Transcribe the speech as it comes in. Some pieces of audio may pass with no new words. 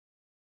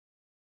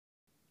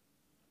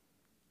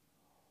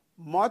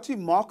Marty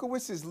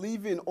Markowitz is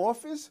leaving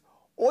office?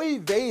 Oy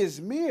vey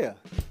is mir.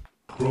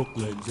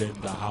 Brooklyn's in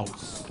the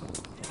house.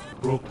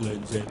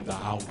 Brooklyn's in the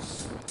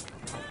house.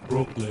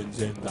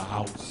 Brooklyn's in the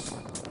house.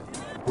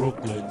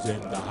 Brooklyn's in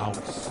the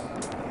house.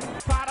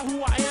 Proud of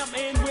who I am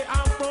and where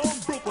I'm from.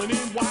 Brooklyn,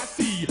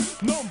 NYC,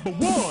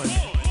 #1.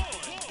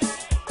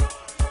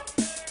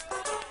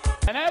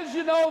 And as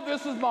you know,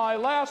 this is my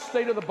last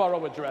State of the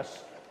Borough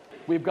address.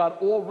 We've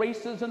got all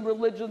races and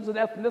religions and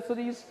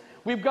ethnicities.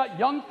 We've got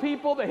young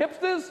people, the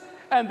hipsters,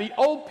 and the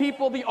old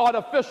people, the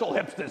artificial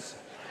hipsters.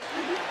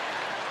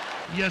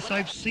 Yes,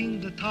 I've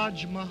seen the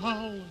Taj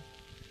Mahal.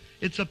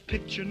 It's a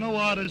picture no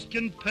artist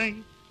can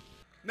paint.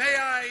 May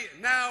I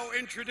now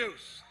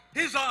introduce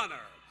His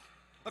Honor,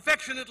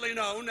 affectionately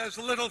known as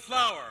the Little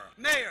Flower,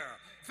 Mayor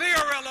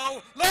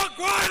Fiorello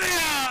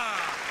LaGuardia!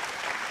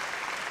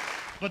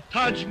 But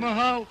Taj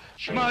Mahal,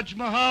 Shmaj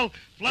Mahal,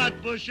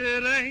 Flatbush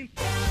it ain't.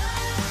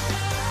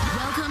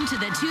 Welcome to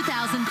the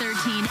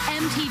 2013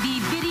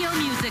 MTV Video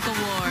Music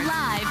Award,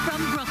 live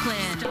from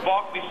Brooklyn. The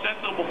Barclays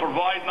Center will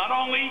provide not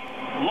only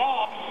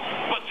lofts,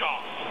 but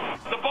jobs.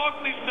 The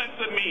Barclays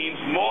Center means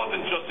more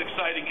than just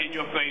exciting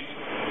in-your-face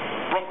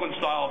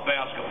Brooklyn-style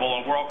basketball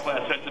and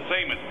world-class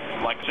entertainment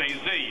like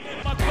Jay-Z.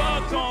 My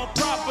thoughts on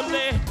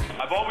properly.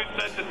 I've always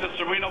said that this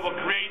arena will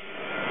create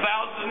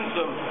thousands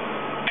of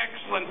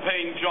excellent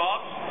paying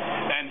jobs,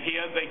 and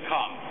here they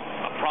come.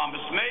 A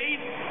promise made,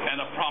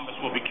 and a promise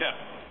will be kept.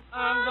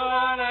 I'm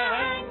gonna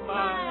hang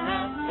my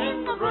hat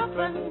in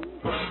Brooklyn,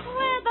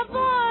 where the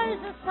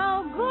boys are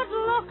so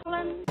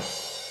good-looking.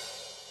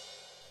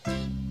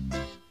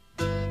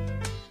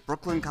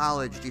 Brooklyn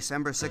College,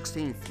 December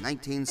 16th,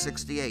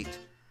 1968.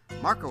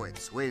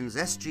 Markowitz wins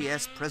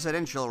SGS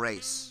presidential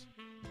race.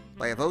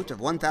 By a vote of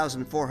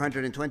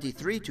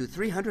 1,423 to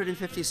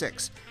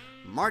 356,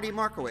 Marty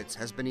Markowitz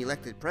has been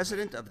elected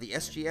president of the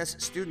SGS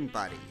student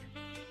body.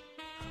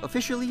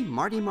 Officially,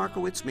 Marty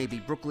Markowitz may be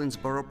Brooklyn's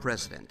borough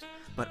president,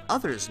 but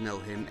others know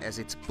him as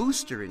its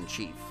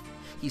booster-in-chief.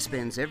 He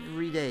spends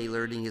every day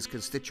learning his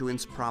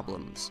constituents'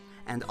 problems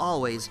and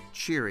always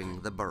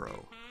cheering the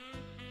borough.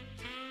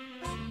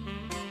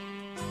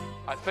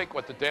 I think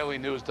what the Daily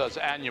News does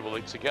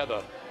annually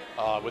together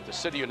with the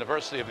City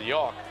University of New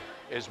York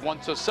is one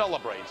to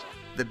celebrate.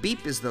 The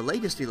Beep is the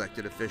latest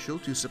elected official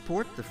to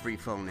support the free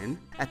phone-in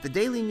at the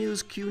Daily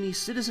News CUNY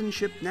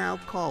Citizenship Now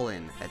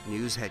call-in at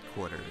news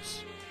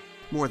headquarters.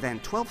 More than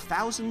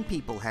 12,000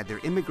 people had their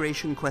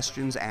immigration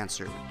questions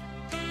answered.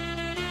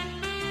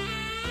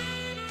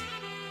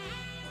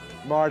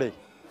 Marty,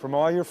 from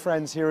all your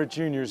friends here at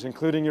Juniors,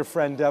 including your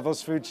friend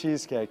Devil's Food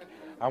Cheesecake,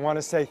 I want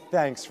to say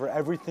thanks for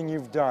everything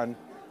you've done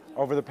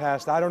over the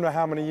past, I don't know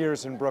how many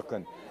years in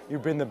Brooklyn.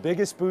 You've been the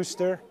biggest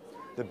booster,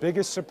 the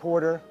biggest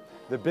supporter,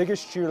 the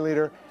biggest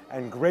cheerleader,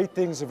 and great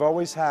things have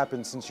always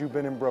happened since you've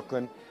been in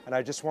Brooklyn, and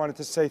I just wanted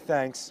to say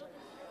thanks.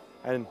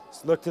 And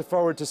look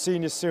forward to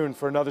seeing you soon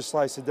for another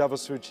slice of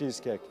Devil's Food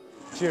Cheesecake.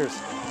 Cheers.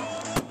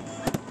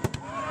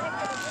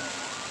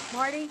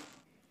 Marty,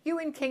 you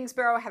and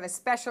Kingsboro have a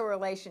special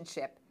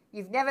relationship.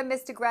 You've never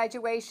missed a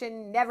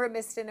graduation, never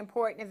missed an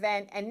important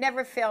event, and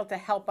never failed to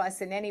help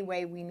us in any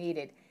way we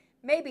needed.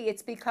 Maybe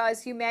it's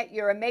because you met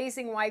your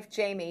amazing wife,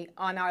 Jamie,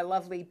 on our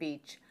lovely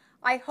beach.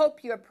 I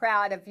hope you're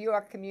proud of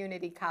your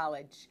community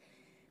college.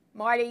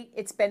 Marty,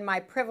 it's been my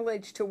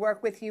privilege to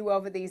work with you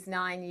over these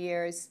 9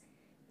 years.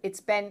 It's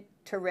been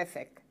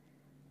terrific.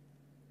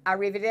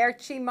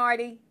 Arrivederci,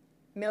 Marty.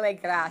 Mille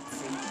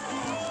grazie.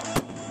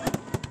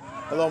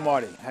 Hello,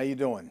 Marty. How you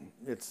doing?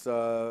 It's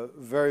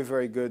very,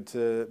 very good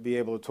to be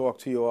able to talk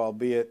to you,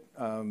 albeit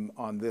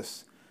on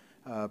this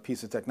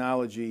piece of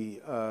technology.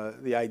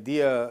 The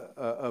idea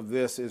of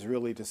this is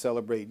really to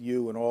celebrate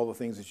you and all the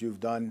things that you've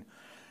done.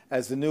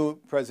 As the new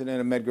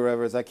president of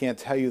Medgar, I can't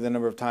tell you the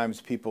number of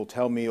times people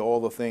tell me all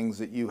the things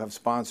that you have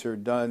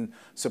sponsored, done,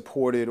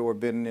 supported, or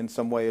been in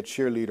some way a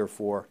cheerleader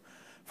for.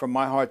 From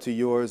my heart to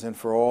yours, and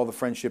for all the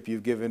friendship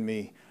you've given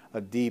me,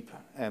 a deep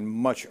and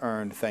much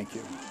earned thank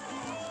you.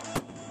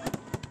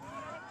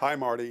 Hi,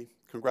 Marty.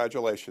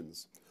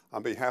 Congratulations.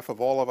 On behalf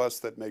of all of us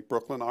that make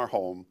Brooklyn our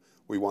home,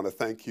 we want to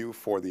thank you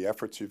for the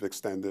efforts you've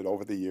extended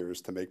over the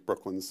years to make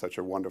Brooklyn such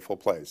a wonderful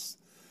place.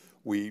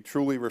 We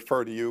truly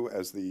refer to you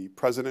as the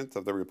President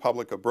of the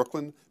Republic of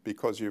Brooklyn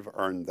because you've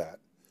earned that.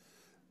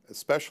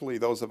 Especially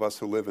those of us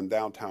who live in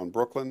downtown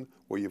Brooklyn,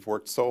 where you've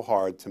worked so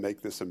hard to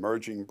make this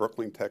emerging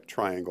Brooklyn Tech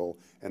Triangle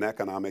an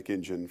economic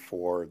engine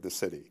for the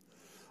city.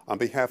 On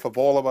behalf of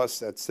all of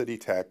us at City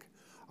Tech,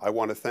 I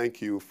want to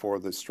thank you for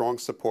the strong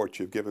support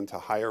you've given to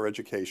higher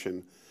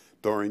education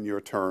during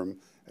your term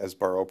as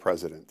Borough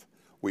President.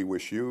 We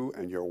wish you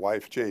and your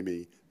wife,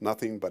 Jamie,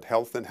 nothing but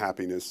health and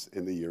happiness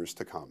in the years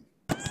to come.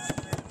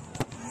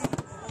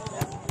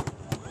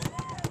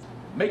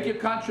 Make your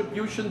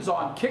contributions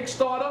on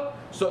Kickstarter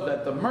so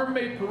that the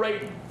Mermaid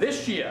Parade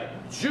this year,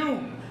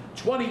 June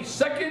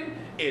 22nd,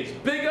 is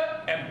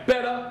bigger and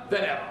better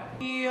than ever.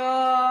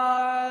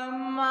 You're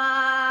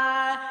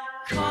my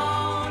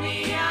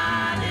Coney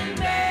Island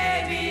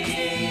baby,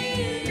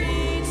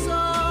 mean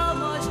so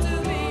much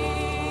to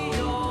me.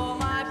 You're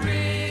my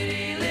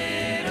pretty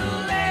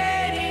little lady.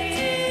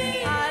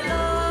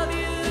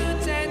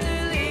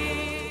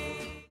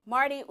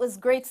 Marty, it was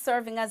great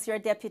serving as your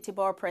deputy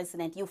borough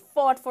president. You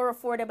fought for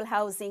affordable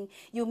housing.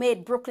 You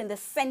made Brooklyn the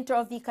center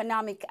of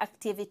economic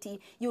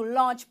activity. You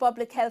launched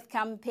public health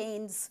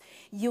campaigns.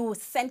 You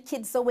sent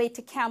kids away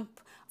to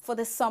camp for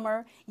the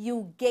summer.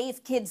 You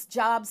gave kids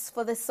jobs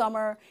for the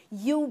summer.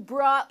 You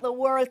brought the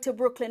world to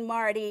Brooklyn,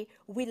 Marty.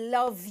 We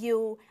love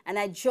you. And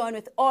I join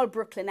with all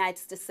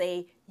Brooklynites to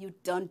say,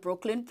 you've done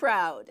Brooklyn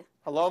proud.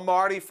 Hello,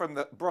 Marty, from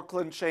the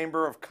Brooklyn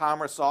Chamber of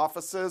Commerce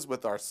offices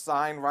with our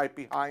sign right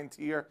behind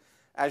here.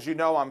 As you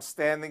know, I'm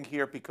standing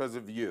here because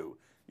of you.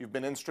 You've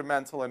been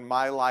instrumental in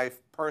my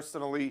life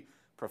personally,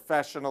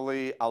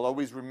 professionally. I'll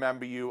always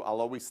remember you.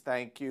 I'll always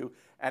thank you.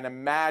 And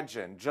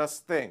imagine,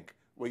 just think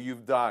what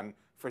you've done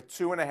for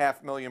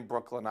 2.5 million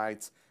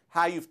Brooklynites,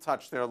 how you've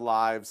touched their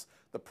lives,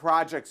 the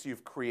projects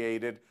you've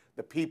created,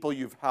 the people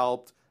you've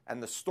helped,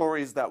 and the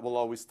stories that we'll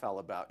always tell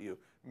about you.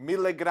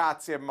 Mille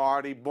grazie,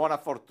 Marty. Buona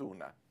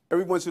fortuna.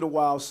 Every once in a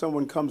while,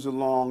 someone comes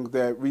along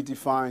that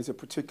redefines a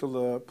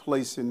particular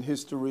place in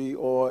history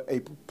or a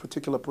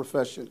particular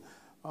profession.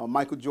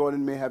 Michael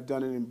Jordan may have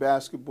done it in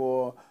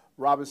basketball,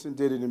 Robinson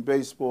did it in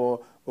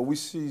baseball, but we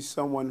see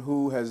someone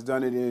who has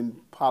done it in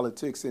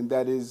politics, and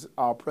that is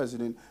our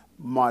president,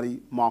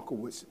 Marty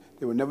Markowitz.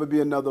 There will never be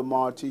another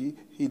Marty.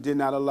 He did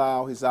not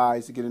allow his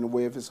eyes to get in the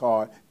way of his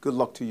heart. Good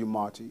luck to you,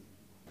 Marty.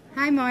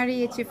 Hi,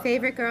 Marty. It's your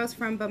favorite girls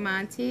from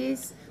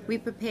Bamonte's. We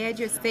prepared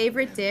your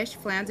favorite dish,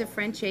 flounder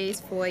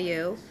Frenchaise, for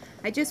you.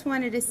 I just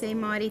wanted to say,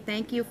 Marty,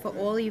 thank you for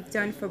all you've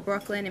done for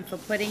Brooklyn and for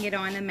putting it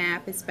on the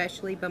map,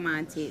 especially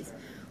Bamonte's.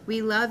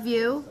 We love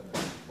you,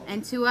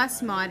 and to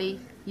us, Marty,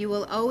 you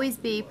will always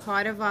be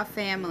part of our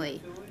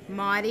family.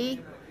 Marty,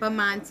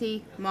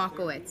 Bamonte,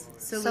 Markowitz.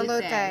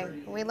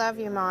 Salute. We love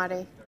you,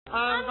 Marty.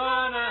 I'm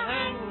gonna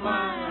hang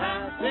my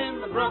hat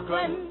in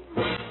Brooklyn,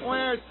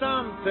 where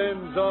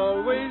something's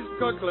always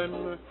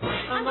cooklin'.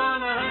 I'm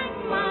gonna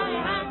hang my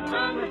hat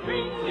on the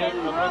tree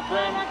in the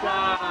Brooklyn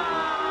sky.